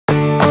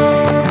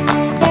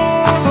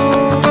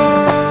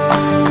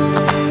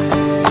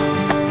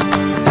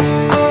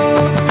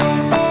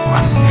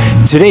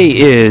Today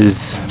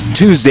is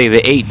Tuesday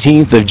the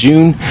 18th of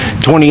June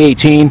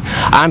 2018.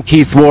 I'm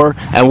Keith War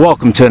and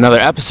welcome to another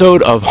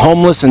episode of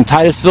Homeless in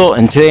Titusville,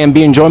 and today I'm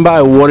being joined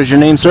by, what is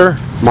your name, sir?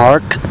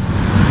 Mark.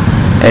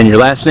 And your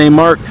last name,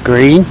 Mark?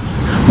 Green.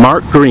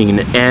 Mark Green.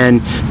 And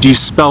do you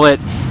spell it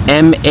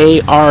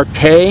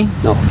M-A-R-K?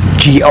 No,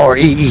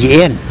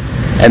 G-R-E-E-N.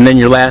 And then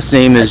your last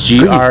name is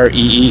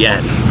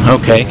G-R-E-E-N.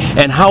 Okay.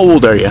 And how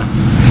old are you?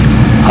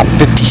 I'm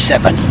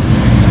 57.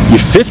 You're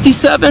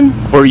 57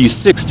 or are you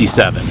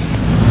 67?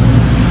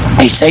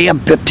 They say I'm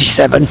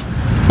 57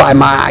 by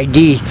my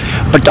ID,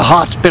 but the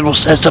hospital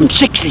says I'm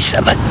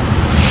 67.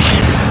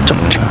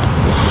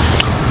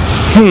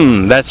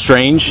 That's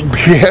strange.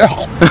 Yeah.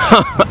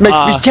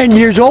 Makes me 10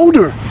 years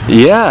older.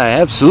 Yeah,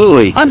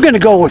 absolutely. I'm going to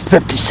go with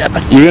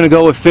 57. You're going to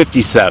go with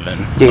 57.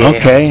 Yeah.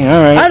 Okay,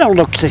 all right. I don't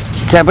look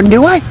 67,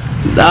 do I?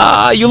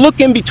 You look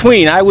in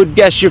between. I would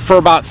guess you're for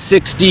about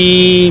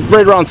 60,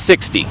 right around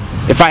 60,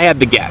 if I had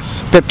to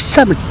guess.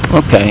 57.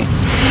 Okay.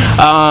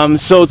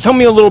 So tell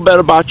me a little bit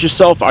about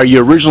yourself. Are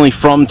you originally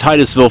from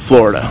Titusville,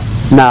 Florida?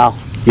 No.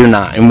 You're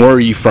not. And where are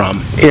you from?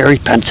 Erie,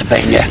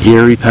 Pennsylvania.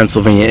 Erie,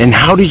 Pennsylvania. And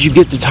how did you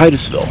get to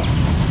Titusville?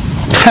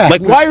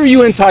 Like, why are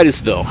you in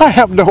Titusville? I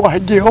have no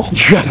idea.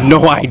 You have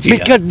no idea.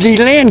 Because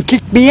DeLand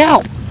kicked me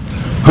out.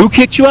 Who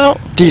kicked you out?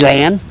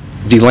 DeLand.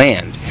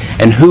 DeLand.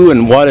 And who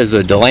and what is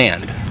a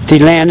DeLand?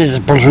 DeLand is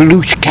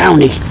Volusia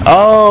County.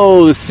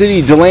 Oh, the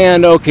city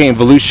DeLand. Okay, in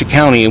Volusia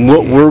County. And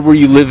where were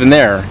you living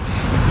there?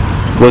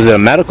 Was it a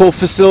medical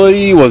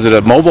facility? Was it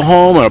a mobile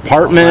home, an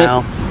apartment?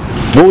 Well,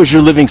 what was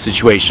your living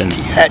situation?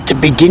 at the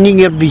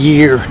beginning of the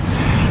year,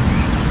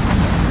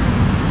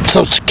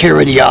 Social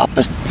Security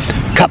office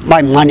cut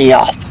my money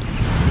off,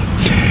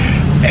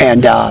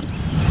 and I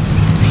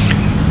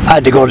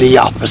had to go to the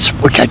office,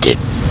 which I did,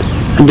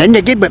 and then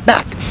they gave it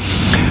back,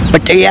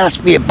 but they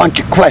asked me a bunch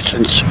of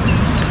questions.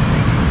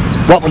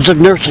 What was the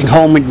nursing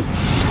home in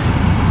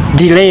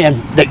DeLand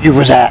that you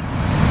was at?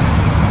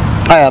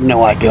 I have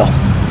no idea.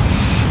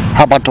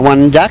 How about the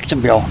one in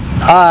Jacksonville?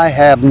 I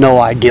have no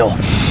idea.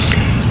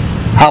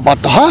 How about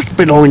the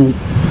hospital in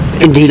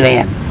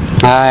DeLand?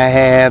 I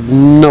have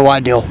no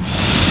idea.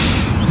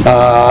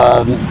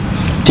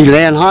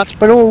 DeLand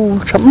Hospital,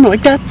 something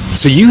like that.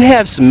 So you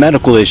have some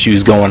medical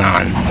issues going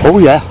on. Oh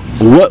yeah.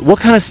 What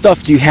kind of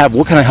stuff do you have?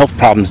 What kind of health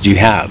problems do you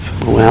have?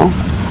 Well,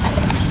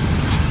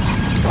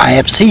 I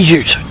have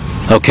seizures.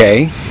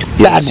 Okay. You have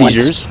Bad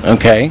seizures. ones.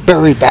 Okay.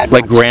 Very bad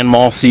Like ones. grand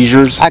mal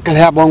seizures? I could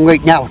have one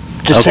right now,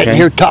 just sitting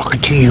here talking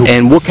to you.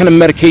 And what kind of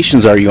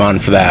medications are you on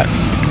for that?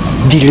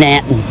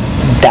 Dilantin.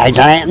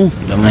 Dilantin.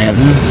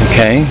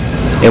 Okay.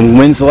 And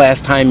when's the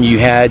last time you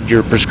had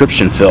your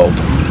prescription filled?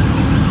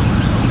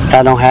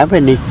 I don't have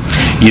any.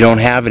 You don't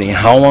have any.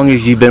 How long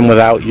have you been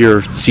without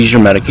your seizure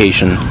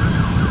medication?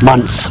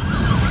 Months.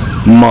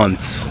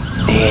 Months.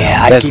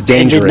 Yeah, That's I keep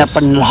dangerous. ending up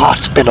in the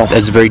hospital.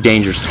 That's very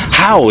dangerous.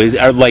 How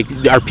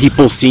are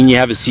people seeing you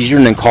have a seizure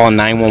and then calling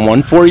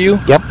 911 for you?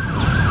 Yep.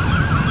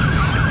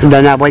 And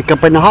then I wake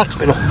up in the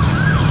hospital.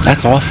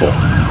 That's awful.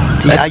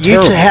 That's I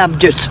terrible. used to have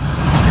just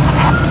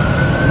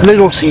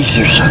little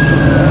seizures.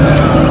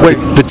 Where,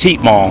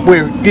 Petite mal.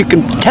 where you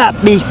can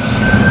tap me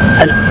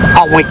and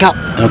I'll wake up.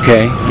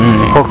 Okay.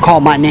 Or call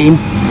my name.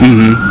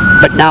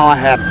 But now I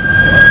have,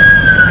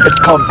 it's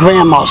called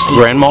grand mal seizures.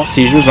 Grand mal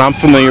seizures. I'm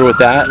familiar with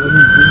that.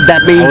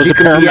 That I means was you a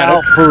can be paramedic.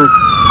 out for,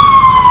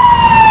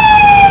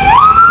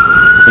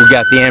 We've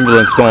got the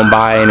ambulance going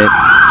by and it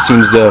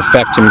seems to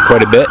affect him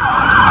quite a bit.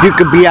 you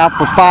could be out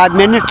for 5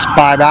 minutes,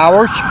 5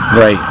 hours,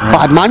 Right.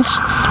 5 months,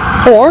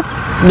 or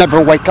never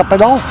wake up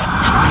at all.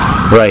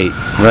 Right.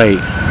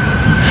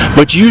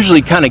 But you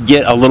usually kind of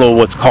get a little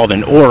what's called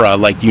an aura,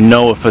 like you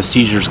know if a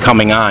seizure's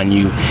coming on.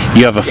 You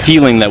have a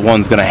feeling that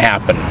one's going to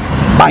happen.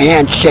 My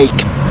hands shake,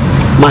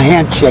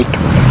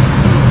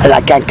 and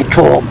I can't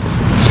control them.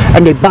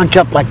 And they bunch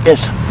up like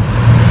this.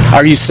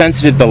 Are you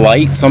sensitive to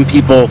light? Some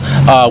people,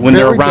 when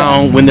they're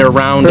around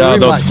Very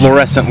those much.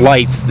 fluorescent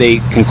lights, they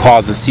can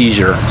cause a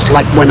seizure.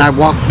 Like when I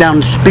walk down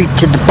the street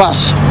to the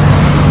bus,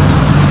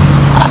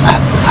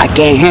 I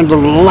can't handle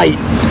the light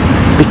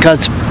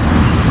because,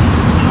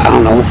 I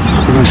don't know,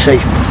 I'm going to say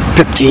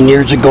 15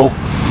 years ago,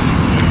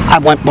 I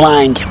went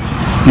blind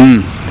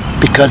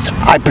because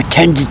I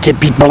pretended to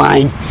be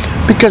blind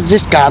because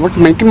this guy was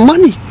making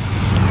money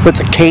with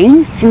a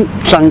cane and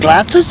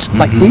sunglasses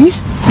like these.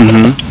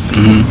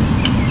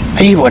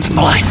 And he wasn't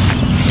blind,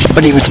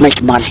 but he was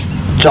making money,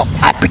 so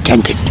I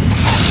pretended.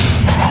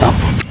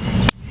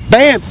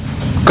 Bam!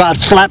 God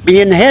slapped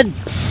me in the head.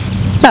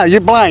 Now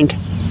you're blind.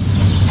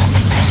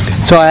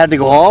 So I had to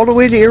go all the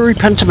way to Erie,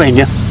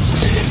 Pennsylvania,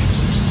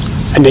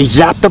 and they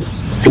zapped him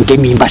and gave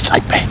me my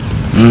sight back.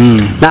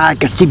 Now I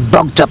can see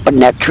bugs up in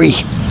that tree.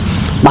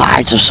 My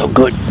eyes are so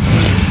good.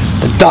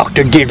 The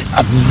doctor did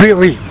a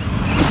very,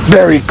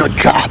 very good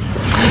job.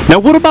 Now,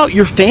 what about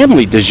your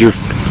family? Do you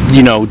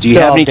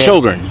have any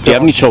children? Do you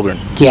have any children?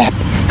 Yeah.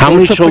 How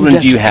many children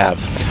do you have?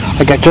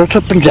 I got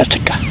Joseph and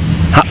Jessica.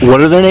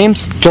 What are their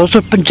names?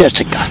 Joseph and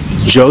Jessica.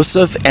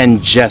 Joseph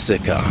and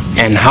Jessica.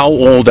 And how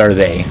old are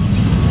they?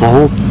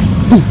 Oh,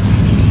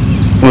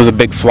 Was a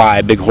big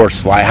fly, big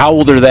horse fly. How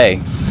old are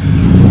they?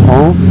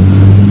 Oh,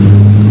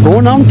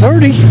 going on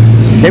 30.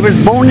 They was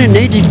born in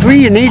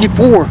 83 and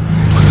 84.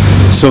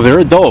 So they're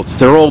adults.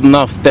 They're old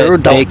enough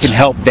that they can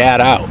help Dad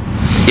out.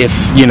 If,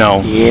 you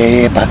know.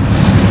 Yeah, but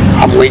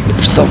I'm waiting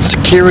for Social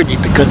Security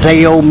because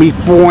they owe me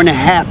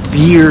 4.5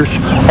 years,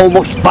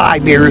 almost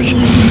 5 years,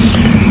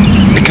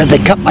 because they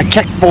cut my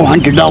check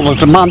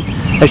 $400 a month.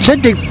 They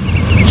said they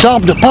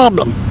solved the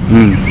problem.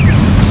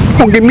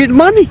 Won't give me the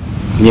money.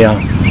 Yeah.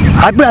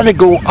 I'd rather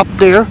go up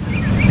there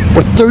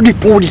with 30,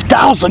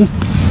 40,000,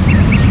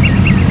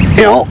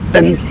 you know,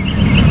 than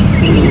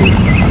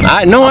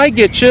I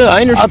get you.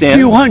 I understand. a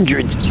few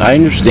hundred. I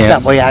understand.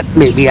 That way,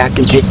 maybe I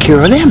can take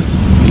care of them.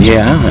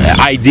 Yeah.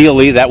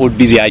 Ideally, that would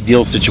be the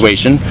ideal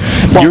situation.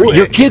 Well,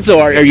 Your kids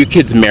are your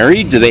kids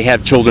married? Do they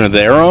have children of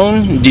their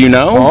own? Do you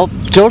know? Well,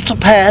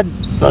 Joseph had,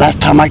 the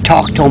last time I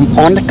talked to him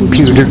on the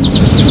computer,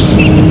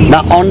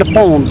 not on the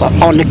phone, but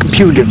on the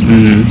computer,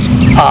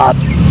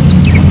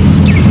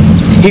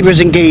 he was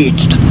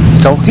engaged.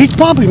 So he's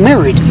probably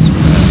married.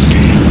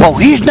 Well,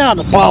 he's not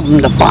a problem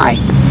to find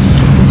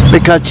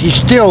because he's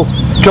still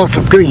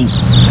Joseph Green.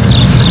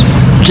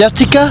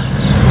 Jessica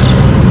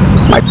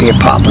might be a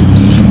problem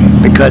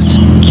because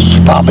she's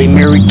probably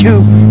married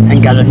too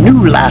and got a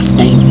new last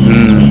name.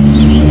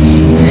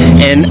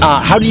 And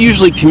how do you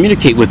usually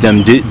communicate with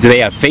them? Do they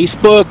have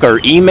Facebook or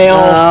email?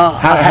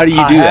 How do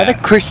you do that? I had a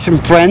Christian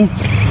friend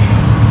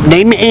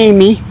named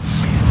Amy,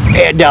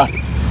 and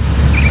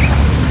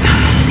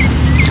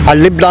I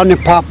lived on the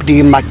property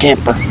in my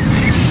camper.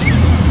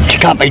 She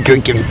caught me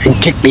drinking and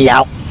kicked me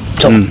out.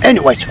 So,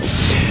 anyways,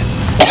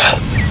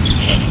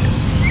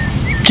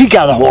 she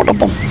got a hold of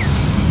them.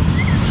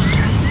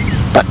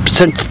 But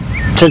since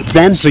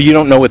then... So you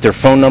don't know what their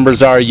phone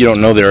numbers are? You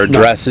don't know their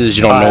addresses?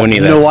 You don't know any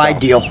of that no stuff? No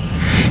idea.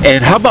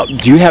 And how about,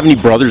 do you have any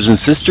brothers and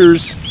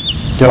sisters?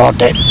 They're all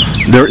dead.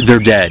 They're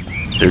dead.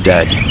 They're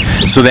dead.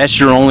 So that's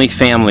your only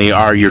family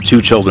are your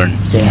two children?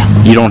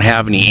 Yeah. You don't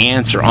have any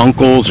aunts or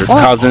uncles or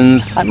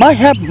cousins? I might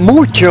have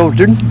more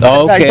children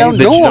that I don't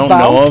know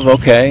about.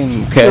 Okay.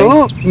 You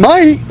know,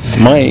 might.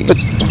 But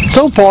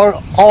so far,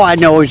 all I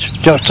know is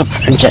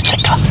Joseph and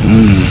Jessica.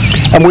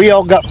 And we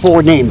all got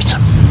 4 names.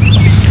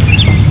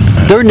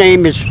 Their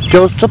name is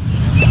Joseph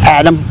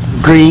Adam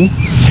Green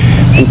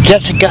and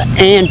Jessica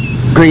Ann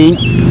Green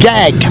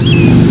Jag.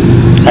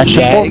 That's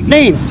the 4th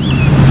name.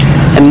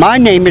 And my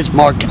name is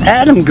Mark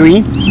Adam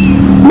Green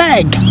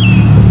Mag.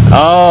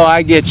 Oh,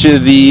 I get you.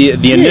 The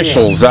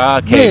initials.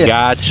 Okay,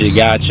 gotcha.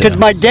 Because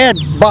my dad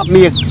bought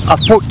me a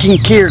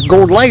 14-karat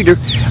gold lighter,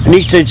 and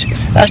he says,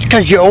 that's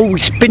because you're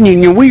always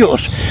spinning your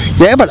wheels.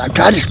 Yeah, but I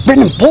try to spin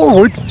them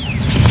forward.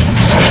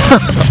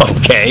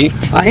 Okay.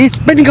 I ain't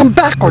spinning them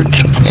backwards.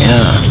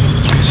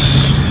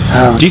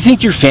 Yeah. Do you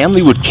think your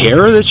family would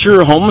care that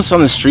you're homeless on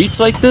the streets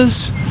like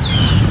this?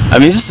 I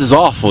mean, this is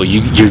awful.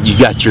 You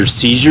got your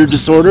seizure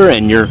disorder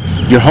and you're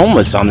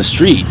homeless on the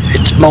street.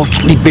 It's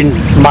mostly been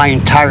my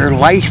entire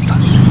life.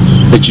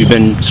 That you've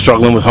been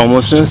struggling with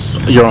homelessness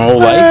your whole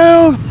life?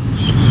 Well,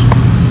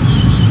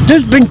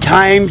 there's been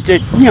times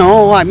that, you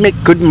know, I make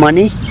good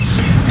money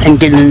and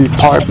get an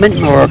apartment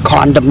or a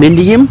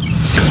condominium,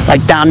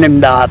 like down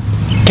in the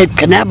Cape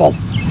Canaveral.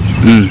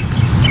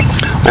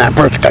 When I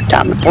first got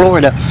down to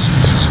Florida,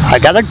 I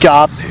got a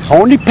job,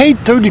 only paid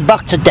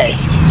 $30 a day.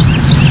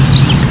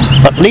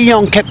 But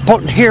Leon kept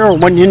putting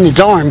heroin in his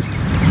arm,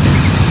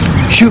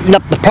 shooting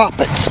up the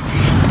profits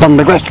from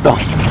the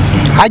restaurant.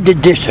 I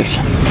did dishes.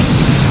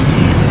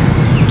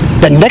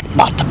 Then Nick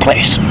bought the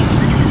place.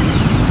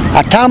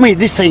 Now tell me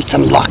this ain't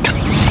some luck.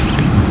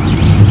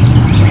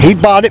 He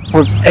bought it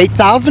for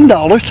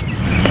 $8,000,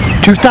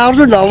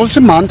 $2,000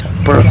 a month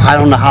for I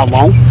don't know how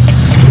long,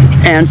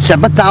 and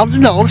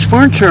 $7,000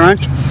 for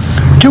insurance.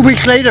 2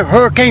 weeks later,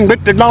 hurricane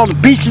ripped it all to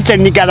pieces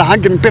and he got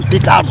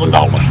 $150,000.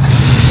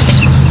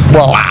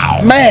 Well,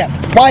 wow. Man,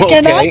 why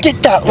can't I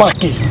get that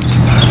lucky?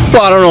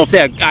 Well, I don't know if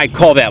I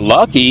call that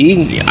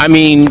lucky. I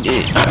mean,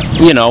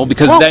 you know,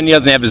 because then he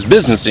doesn't have his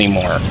business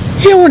anymore.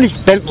 He only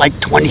spent like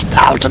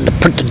 $20,000 to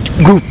put the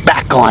roof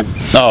back on.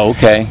 Oh,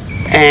 okay.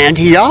 And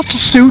he also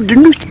sued the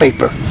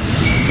newspaper.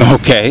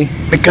 Okay.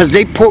 Because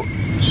they put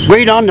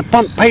right on the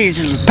front page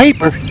of the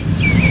paper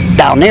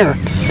down there,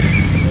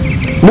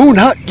 Moon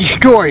Hut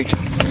destroyed.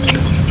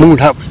 Moon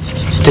Hut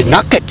did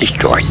not get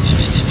destroyed.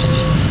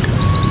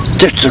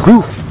 Just the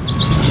roof.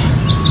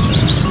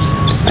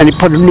 And he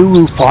put a new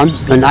roof on,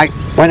 and I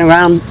went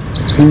around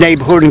the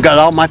neighborhood and got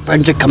all my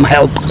friends to come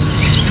help,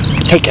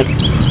 taking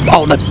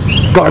all the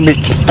garbage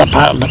and stuff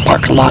out of the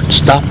parking lot and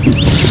stuff. And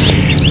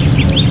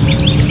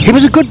he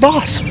was a good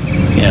boss.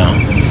 Yeah.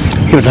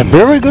 He was a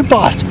very good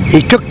boss.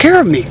 He took care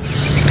of me.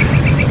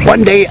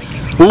 One day...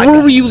 Well,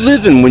 where were you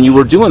living when you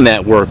were doing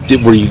that work?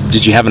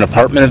 Did you have an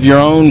apartment of your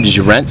own? Did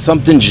you rent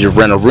something? Did you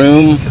rent a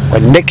room?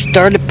 When Nick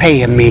started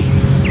paying me,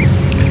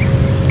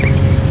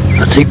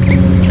 let's see,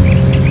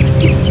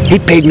 he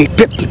paid me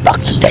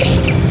 $50 a day.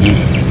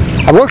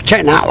 I worked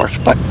 10 hours,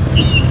 but,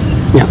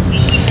 you know,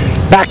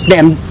 back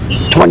then,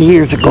 20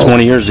 years ago.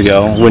 20 years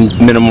ago, when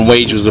minimum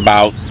wage was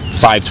about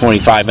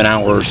 $5.25 an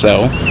hour or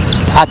so.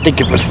 I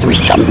think it was 3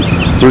 something.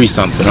 3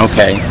 something,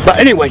 okay. But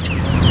anyways,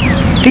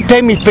 he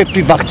paid me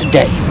 $50 a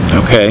day.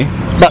 Okay.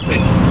 But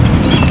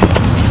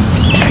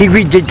he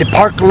redid the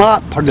parking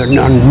lot, put on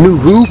a new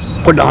roof,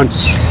 put on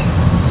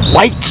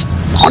lights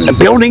on the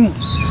building,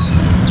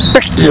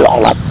 fixed it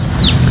all up,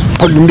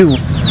 put a new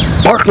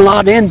parking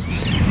lot in.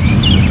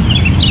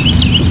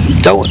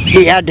 So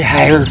he had to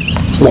hire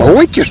more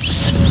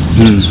waitresses,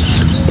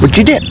 which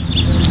he did,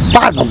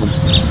 5 of them.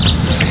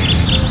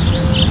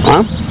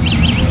 Huh?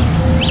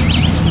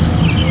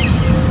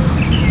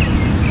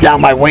 Now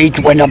my wage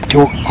went up to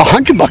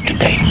 $100 a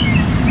day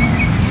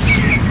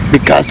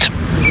because.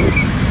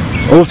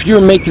 Well, if you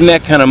were making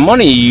that kind of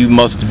money, you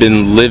must have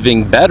been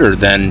living better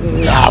than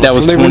that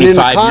was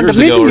 25 years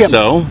ago or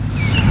so.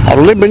 I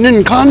was living in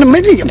a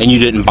condominium. And you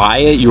didn't buy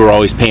it? You were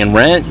always paying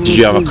rent? Did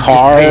you have a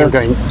car?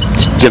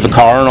 Did you have a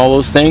car and all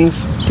those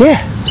things?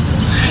 Yeah.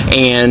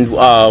 And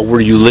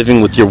were you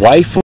living with your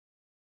wife?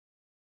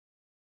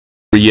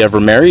 Were you ever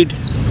married?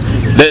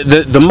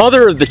 The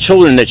mother of the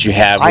children that you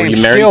have, were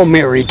you married? I am still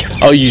married.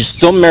 Oh, you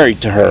still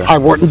married to her? I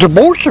wouldn't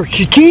divorce her.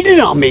 She cheated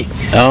on me.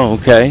 Oh,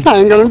 okay. I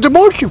ain't gonna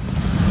divorce you.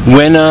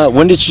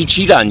 When did she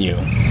cheat on you?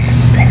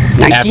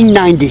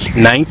 1990.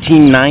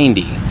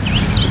 1990.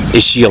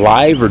 Is she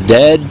alive or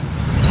dead?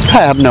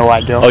 I have no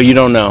idea. Oh, you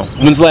don't know.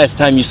 When's the last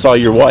time you saw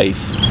your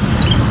wife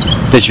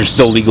that you're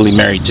still legally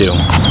married to?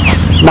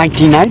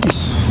 1990.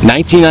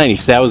 1990.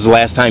 So that was the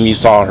last time you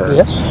saw her.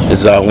 Yeah.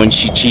 Is when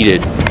she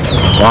cheated.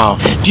 Wow.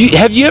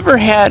 Have you ever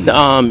had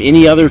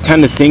any other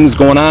kind of things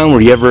going on?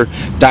 Were you ever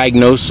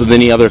diagnosed with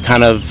any other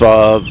kind of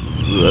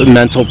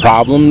mental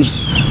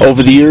problems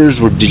over the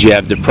years? Or did you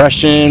have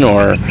depression,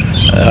 or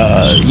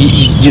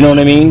you know what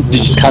I mean?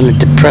 I'm kind of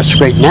depressed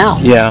right now.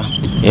 Yeah,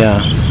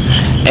 yeah.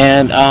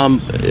 And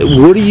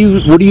what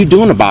are you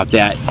doing about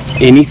that?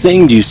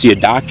 Anything? Do you see a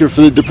doctor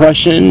for the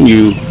depression?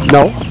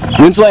 No.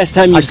 When's the last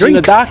time you seen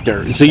a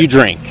doctor? So you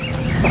drink.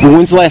 Well,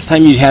 when's the last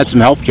time you had some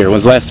health care?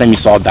 When's the last time you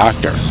saw a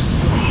doctor?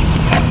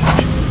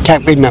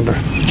 Can't remember.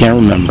 Can't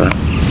remember.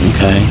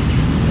 Okay.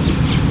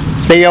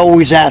 They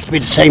always ask me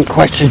the same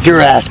questions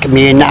you're asking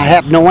me, and I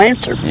have no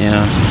answer.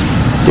 Yeah.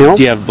 You know?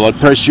 Do you have blood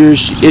pressure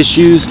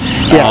issues?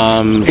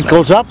 Yes. It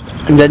goes up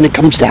and then it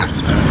comes down.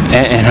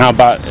 And how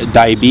about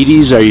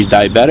diabetes? Are you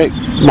diabetic?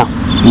 No.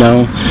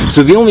 No.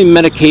 So the only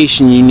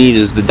medication you need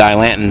is the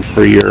Dilantin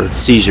for your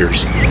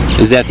seizures.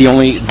 Is that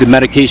the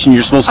medication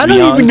you're supposed to be on?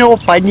 I don't even know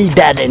if I need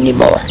that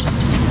anymore.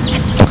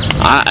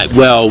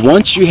 Well,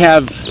 once you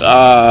have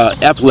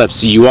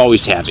epilepsy, you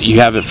always have it. You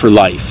have it for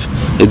life.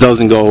 It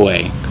doesn't go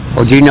away.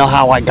 Well, do you know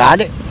how I got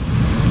it?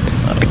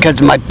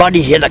 Because my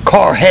buddy hit a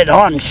car head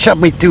on and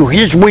shoved me through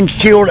his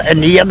windshield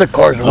and the other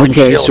car's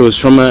windshield. Okay, so it's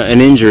from an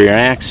injury or an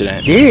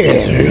accident.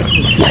 Yeah,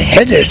 my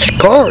head is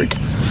scarred.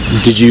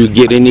 Did you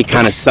get any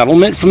kind of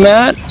settlement from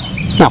that?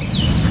 No.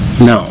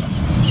 No.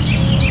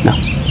 No,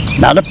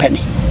 not a penny.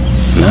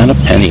 Not a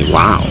penny,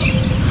 wow.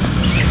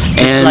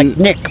 And like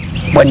Nick,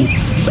 when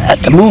at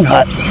the Moon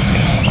Hut,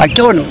 I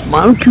told him,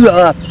 why don't you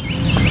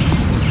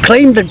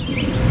claim the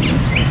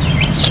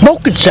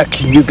smoking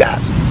section you got?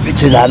 He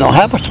said, I don't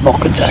have a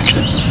smoking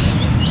section.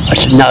 I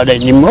said, not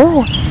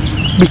anymore,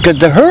 because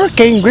the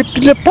hurricane ripped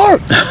it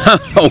apart.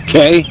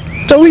 Okay.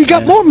 So he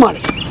got more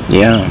money.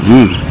 Yeah.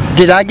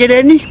 Did I get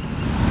any?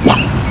 No.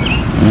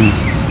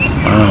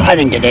 Wow. I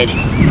didn't get any.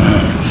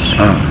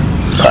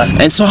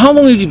 And so how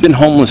long have you been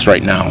homeless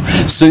right now?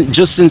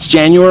 Just since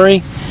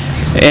January?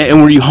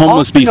 And were you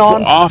homeless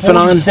before? Off and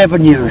on?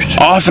 47 years.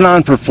 Off and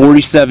on for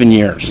 47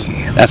 years.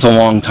 That's a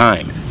long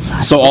time.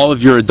 So all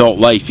of your adult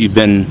life you've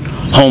been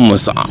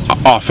homeless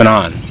off and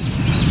on.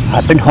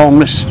 I've been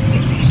homeless.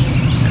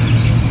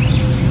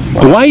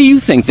 Why do you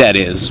think that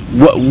is?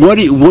 What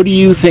do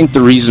you think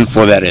the reason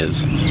for that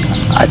is?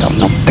 I don't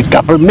know. The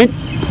government.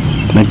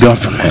 The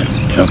government.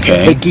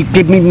 Okay. They keep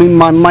giving me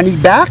my money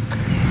back.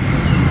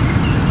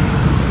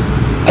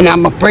 And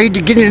I'm afraid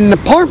to get in an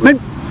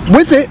apartment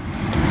with it.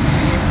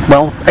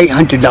 Well,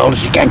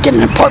 $800, you can't get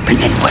an apartment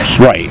anyways.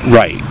 Right.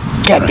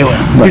 Can't do it.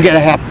 Right. You gotta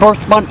have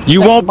first month.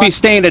 You won't be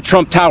staying at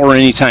Trump Tower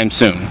anytime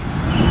soon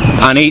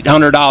on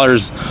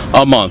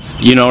 $800 a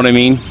month. You know what I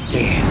mean?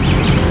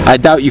 Yeah. I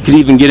doubt you could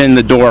even get in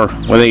the door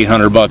with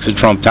 $800 at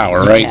Trump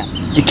Tower, right?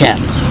 You can.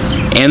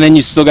 And then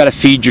you still got to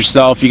feed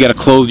yourself. You got to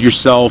clothe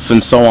yourself,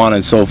 and so on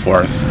and so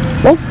forth.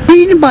 Well,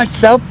 feeding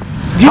myself.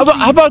 How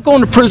about going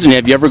to prison?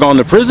 Have you ever gone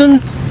to prison?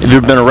 Have you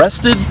ever been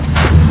arrested?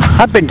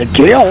 I've been to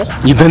jail.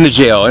 You've been to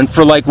jail, and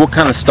for like what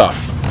kind of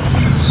stuff?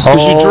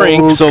 Because you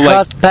drink, so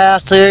like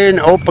trespassing,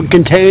 open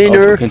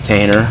container. Open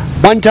container.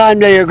 One time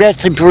they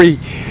arrested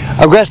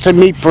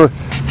me for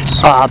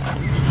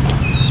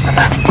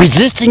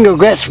resisting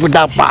arrest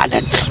without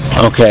violence.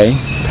 Okay.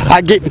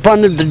 I get in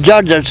front of the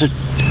judge. I said,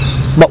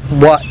 "But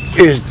what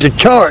is the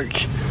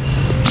charge?"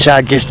 So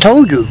I just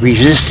told you,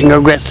 resisting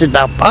arrest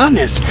without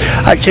violence.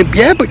 I said,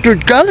 "Yeah, but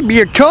there's got to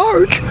be a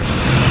charge."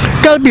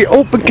 Got to be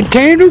open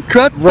container,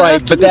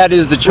 Right, but that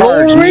is the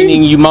charge, lowering.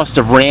 meaning you must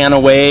have ran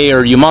away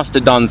or you must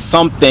have done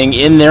something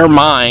in their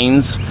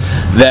minds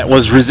that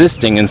was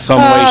resisting in some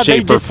way,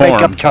 shape, they or just make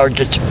form. up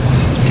charges.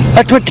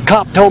 That's what the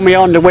cop told me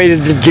on the way to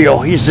the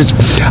jail. He says,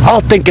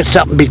 I'll think of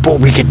something before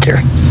we get there.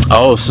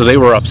 Oh, so they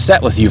were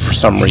upset with you for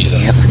some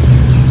reason. Yep.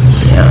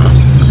 Yeah.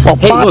 Well,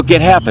 Hey, look,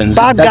 it happens.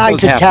 5 That guys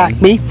does happen.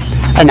 attacked me,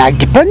 and I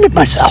defended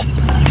myself.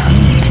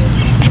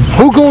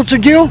 Who goes to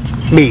jail?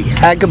 Me.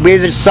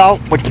 Aggravated assault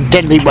with a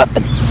deadly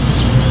weapon.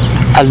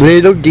 A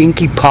little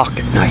dinky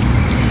pocket knife.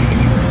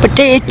 But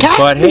they attacked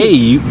But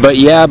me.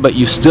 hey, but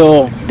you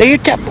still... They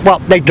attacked. Well,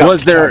 they dropped Was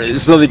the there, charge.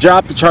 so they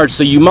dropped the charge,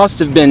 so you must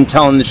have been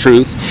telling the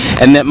truth,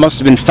 and that must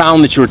have been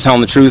found that you were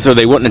telling the truth, or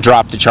they wouldn't have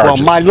dropped the charges.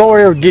 Well, my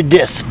lawyer did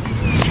this.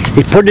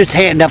 He put his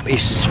hand up. He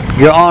says,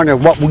 Your Honor,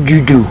 what would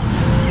you do?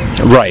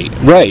 Right,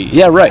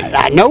 yeah, right. And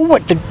I know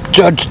what the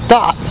judge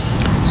thought.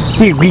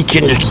 He reached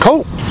in his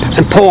coat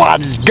and pulled out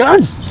his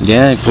gun.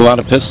 Yeah, pull out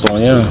a pistol,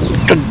 yeah.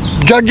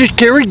 The judges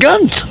carry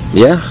guns.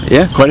 Yeah,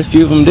 quite a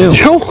few of them do.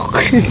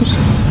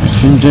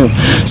 Do.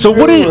 So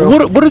what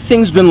have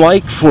things been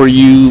like for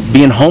you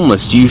being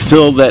homeless? Do you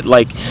feel that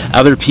like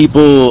other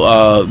people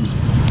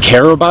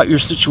care about your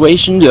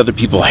situation? Do other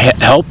people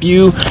help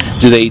you?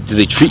 Do they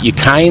treat you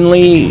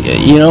kindly?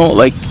 You know,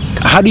 like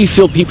how do you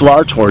feel people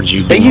are towards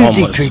you They being usually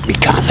homeless? treat me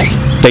kindly.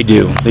 They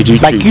do.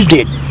 Like treat you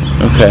did.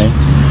 Okay.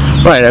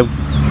 Right.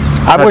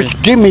 I wish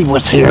Jimmy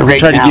was here right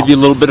Try now. to give you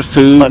a little bit of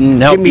food But and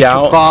help Jimmy you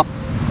took out. off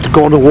to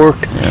go to work,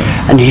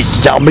 and he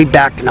said, I'll be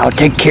back and I'll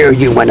take care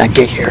of you when I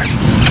get here.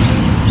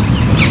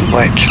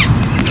 But,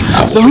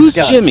 So who's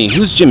Jimmy?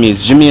 Who's Jimmy?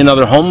 Is Jimmy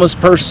another homeless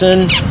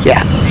person?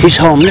 Yeah, he's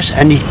homeless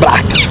and he's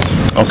black.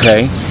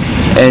 Okay.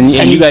 And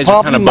you guys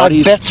are kind probably of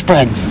buddies? my best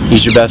friend.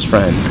 He's your best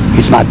friend.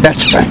 He's my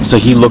best friend. So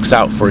he looks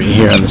out for you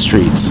here on the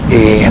streets.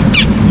 Yeah.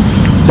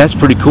 That's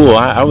pretty cool.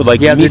 I would like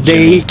The to other meet day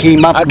Jimmy. he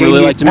came up I'd and gave really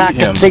me like a to meet pack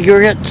him. of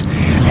cigarettes,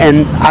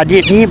 and I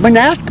didn't even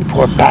ask him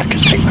for a pack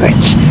of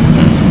cigarettes.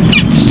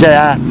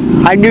 Said,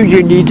 I knew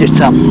you needed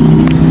some.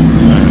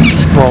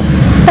 Well,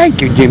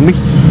 thank you, Jimmy.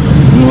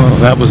 Well,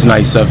 that was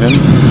nice of him.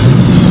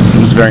 It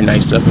was very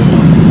nice of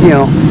him. You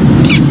know,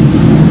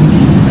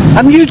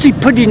 I'm usually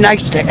pretty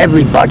nice to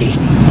everybody.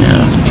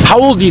 Yeah. How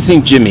old do you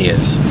think Jimmy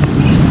is?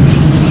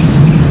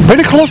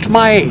 Pretty close to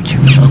my age.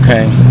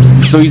 Okay.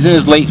 So he's in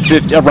his late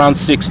 50s, around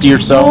 60 or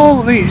so?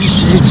 Oh,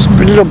 it's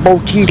a little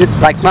goatee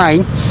like mine.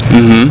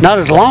 Mm-hmm. Not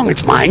as long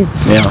as mine.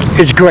 Yeah.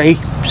 It's gray,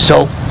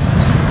 so.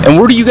 And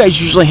where do you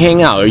guys usually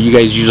hang out? Are you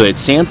guys usually at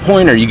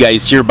Sandpoint? Are you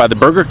guys here by the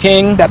Burger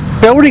King? That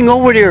building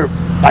over there,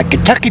 by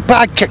Kentucky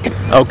Fried Chicken,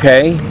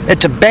 Okay.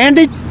 it's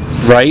abandoned,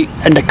 Right.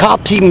 and the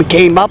cops even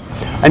came up,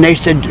 and they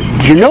said,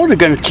 you know they're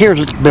going to tear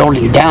this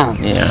building down.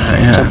 Yeah.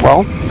 I said,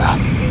 well,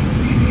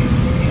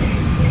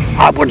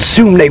 I would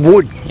assume they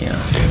would, Yeah.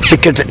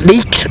 because it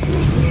leaks.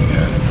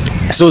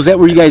 So is that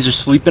where you guys are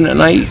sleeping at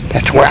night?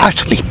 That's where I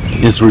sleep.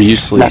 That's where you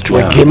sleep? That's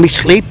where yeah. Jimmy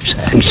sleeps,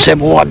 and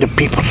several other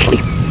people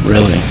sleep.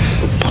 Really?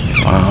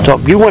 Wow. So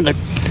if you want to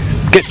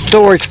get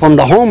stories from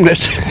the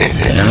homeless,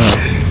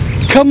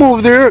 Yeah. come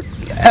over there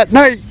at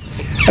night,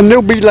 and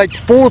there'll be like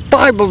 4 or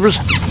 5 of us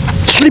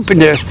sleeping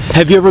there.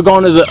 Have you ever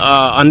gone to the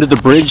under the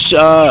bridge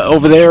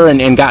over there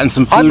and gotten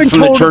some I've food been from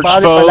the told church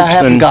about folks? it, but I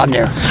haven't and, gone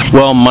there.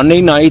 Well, Monday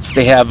nights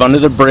they have under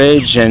the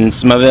bridge and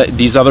some of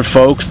these other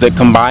folks that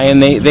come by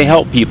and they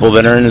help people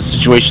that are in a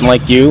situation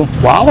like you.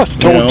 Well, I was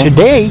told know?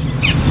 today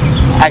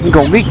I can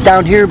go right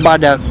down here by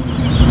the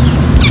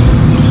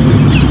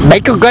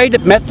Baker Grade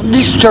at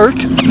Methodist Church,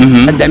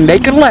 Mm-hmm. and then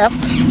make a left,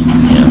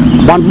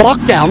 1 block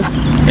down,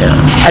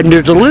 Yeah. and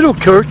there's a little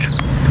church,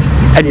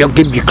 and they'll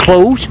give you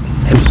clothes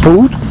and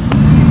food.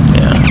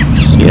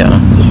 Yeah.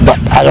 But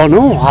I don't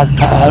know. I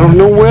don't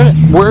know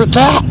where it's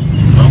at.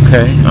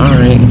 Okay. All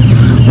right.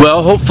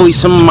 Well, hopefully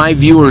some of my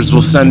viewers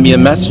will send me a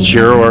message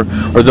here, or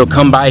they'll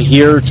come by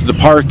here to the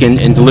park and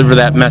deliver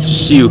that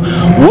message to you.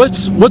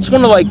 What's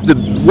one of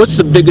what's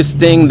the biggest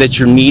thing that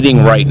you're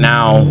needing right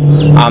now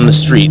on the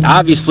street?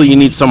 Obviously, you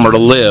need somewhere to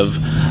live,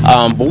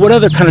 but what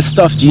other kind of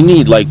stuff do you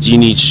need? Like, do you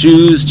need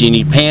shoes? Do you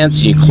need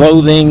pants? Do you need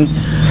clothing?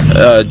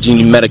 Do you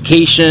need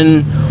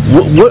medication?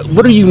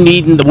 What are you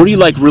needing? What are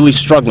you really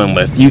struggling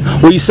with?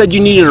 You said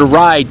you needed a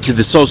ride to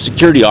the Social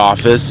Security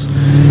office,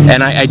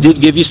 and I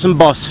did give you some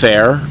bus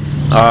fare.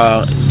 So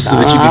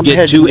that you I'm could get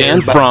heading to there,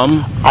 and but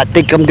from. I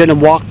think I'm going to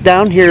walk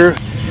down here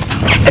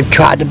and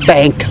try to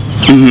bank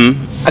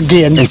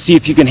again. And see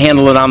if you can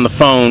handle it on the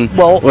phone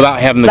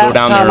without having to go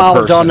down there in last time I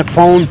was person. on the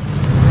phone,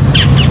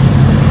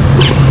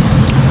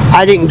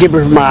 I didn't give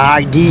her my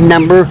ID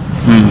number,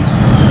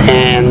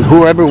 and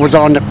whoever was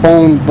on the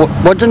phone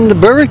wasn't a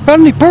very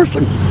friendly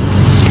person.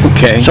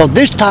 Okay. So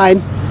this time,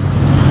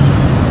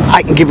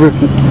 I can give her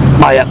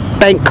my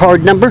bank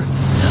card number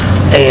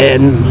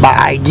and my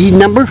ID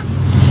number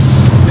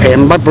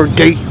and my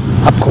birthday,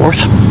 of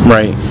course,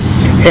 Right.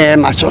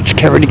 and my social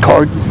security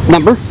card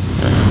number.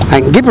 I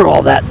can give her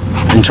all that.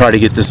 And try to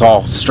get this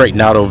all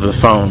straightened out over the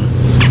phone.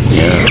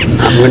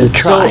 I'm going to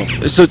try.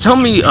 So tell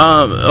me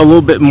a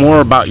little bit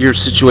more about your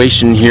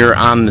situation here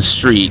on the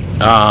street.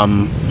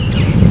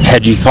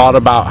 Had you thought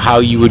about how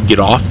you would get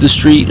off the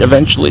street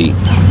eventually?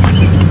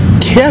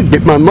 Yeah,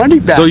 get my money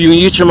back. So you can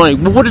get your money.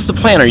 Well, what is the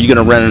plan? Are you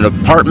going to rent an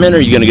apartment?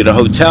 Are you going to get a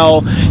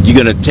hotel? You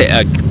going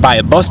to buy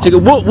a bus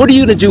ticket? What are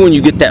you going to do when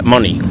you get that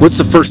money? What's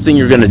the first thing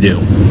you're going to do?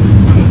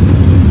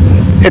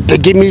 If they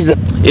give me the...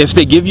 If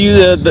they give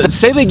you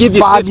say they give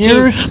you 5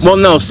 years? Well,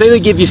 no, say they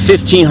give you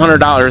 $1,500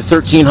 or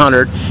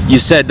 $1,300. You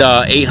said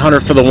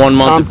 $800 for the 1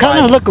 month. I'm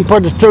kind of looking for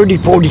the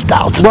 30,000,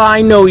 40,000. Well,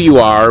 I know you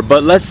are,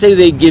 but let's say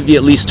they give you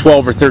at least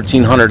 $1,200 or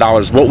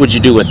 $1,300. What would you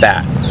do with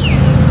that?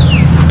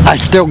 I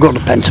still go to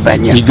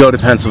Pennsylvania. You'd go to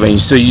Pennsylvania,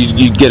 so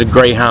you'd get a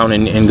Greyhound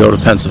and go to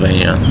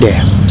Pennsylvania.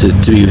 Yeah.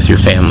 To be with your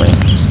family.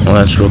 Well,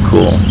 that's real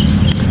cool.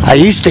 I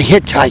used to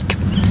hitchhike,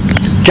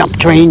 jump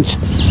trains,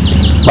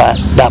 but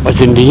that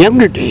was in the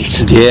younger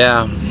days.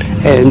 Yeah.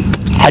 And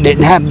I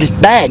didn't have this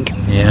bag.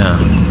 Yeah.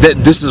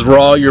 This is where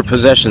all your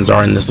possessions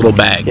are, in this little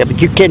bag. Yeah,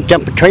 but you can't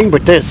jump a train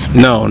with this.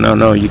 No,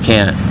 you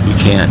can't. You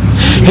can't.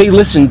 Hey,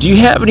 listen, do you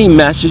have any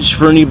message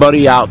for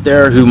anybody out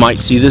there who might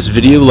see this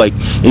video, like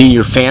any of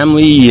your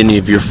family, any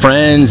of your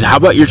friends? How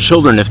about your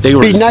children, if they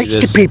were to see this? Be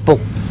nice to people.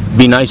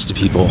 Be nice to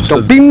people.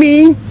 Don't be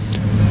mean,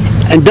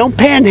 and don't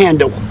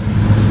panhandle.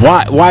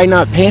 Why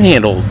not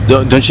panhandle?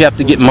 Don't you have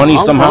to get money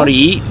somehow to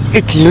eat?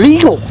 It's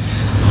illegal.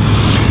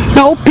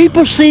 No,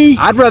 people see...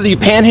 I'd rather you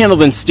panhandle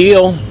than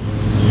steal.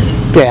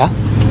 Yeah.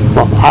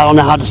 Well, I don't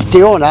know how to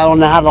steal and I don't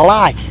know how to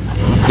lie.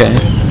 Okay.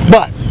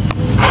 But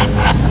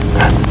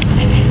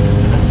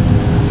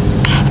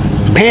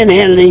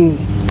panhandling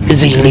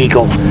is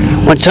illegal.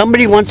 When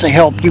somebody wants to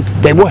help you,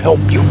 they will help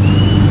you.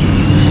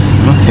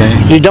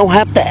 Okay. You don't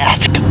have to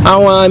ask. Oh,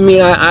 well, I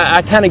mean,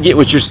 I kind of get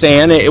what you're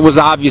saying. It was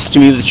obvious to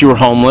me that you were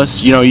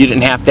homeless. You know, you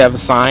didn't have to have a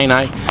sign.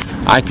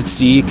 I could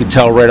see, you could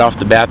tell right off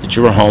the bat that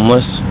you were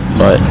homeless.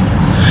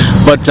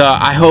 But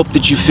I hope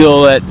that you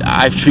feel that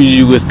I've treated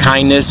you with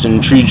kindness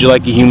and treated you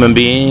like a human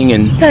being.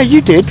 And yeah,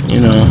 you did.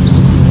 You know,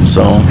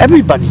 so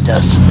everybody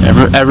does.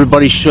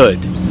 Everybody should.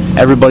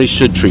 Everybody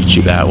should treat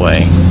you that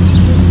way.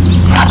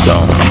 So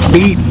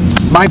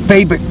my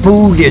favorite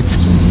food is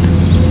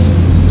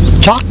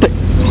chocolate.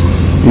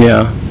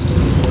 Yeah.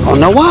 I don't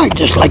know why. I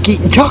just like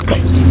eating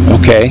chocolate.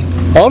 Okay.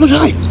 All the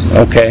time.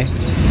 Okay.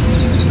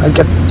 I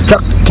got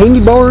chocolate candy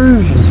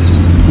bars.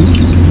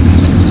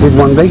 There's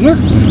one right here.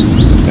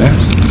 Yeah.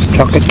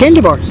 Chocolate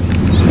candy bar.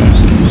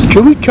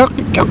 Chewy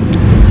chocolate.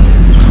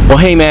 Well,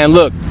 hey man,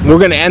 look, we're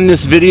going to end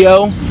this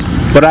video,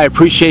 but I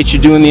appreciate you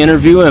doing the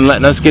interview and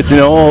letting us get to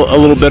know a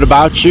little bit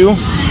about you.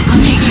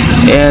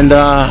 And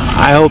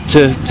I hope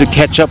to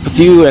catch up with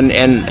you, and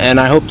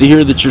I hope to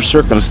hear that your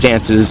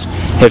circumstances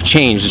have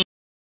changed.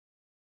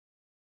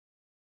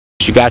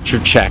 You got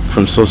your check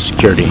from Social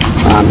Security.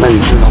 I'm going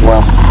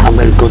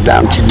to go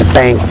down to the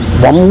bank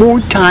one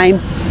more time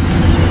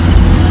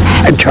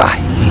and try.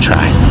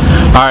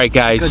 All right,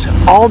 guys.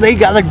 Because all they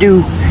got to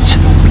do is,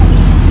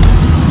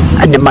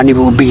 and the money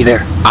will be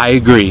there. I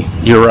agree.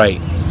 You're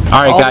right.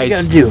 All right, guys. All they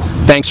got to do.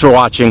 Thanks for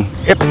watching.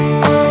 Yep.